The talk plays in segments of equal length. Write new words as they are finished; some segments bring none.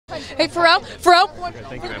Hey, Pharrell, one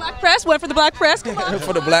for the Black Press, one for the Black Press. Come on.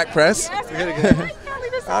 For the Black Press? Yes.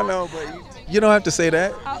 I know, but you don't have to say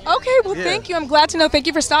that. Okay, well, thank you. I'm glad to know. Thank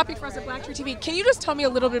you for stopping for us at Black Tree TV. Can you just tell me a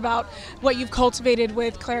little bit about what you've cultivated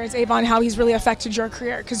with Clarence Avant, how he's really affected your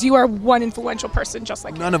career? Because you are one influential person just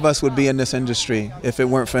like him. None of us would be in this industry if it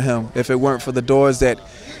weren't for him, if it weren't for the doors that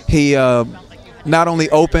he not only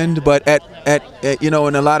opened, but at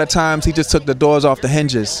and a lot of times he just took the doors off the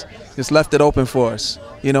hinges, just left it open for us,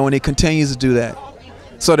 and he continues to do that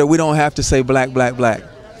so that we don't have to say black, black, black.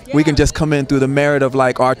 Yeah. We can just come in through the merit of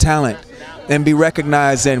like our talent and be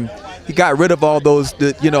recognized, and he got rid of all those,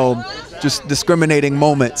 just discriminating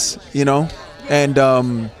moments, and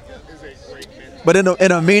but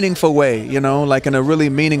in a meaningful way, like in a really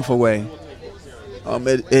meaningful way.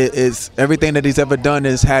 It is everything that he's ever done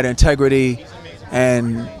has had integrity,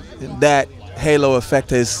 and that halo effect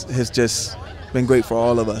has just been great for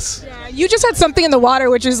all of us. Yeah, you just had something in the water,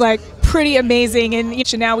 which is like pretty amazing,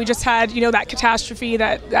 and now we just had that catastrophe,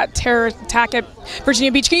 that terror attack at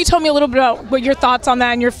Virginia Beach. Can you tell me a little bit about what your thoughts on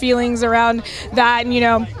that and your feelings around that?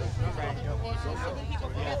 And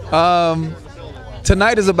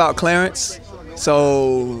tonight is about Clarence,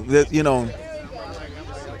 so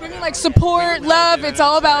like support, love, it's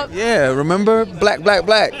all about. Yeah, remember black, black,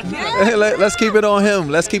 black. Yeah. Let's keep it on him.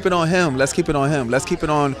 Let's keep it on him. Let's keep it on him. Let's keep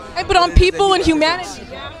it on. But on people and humanity.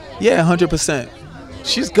 Yeah, 100%.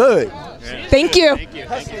 She's good. Thank you.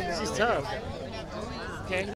 She's tough. Okay.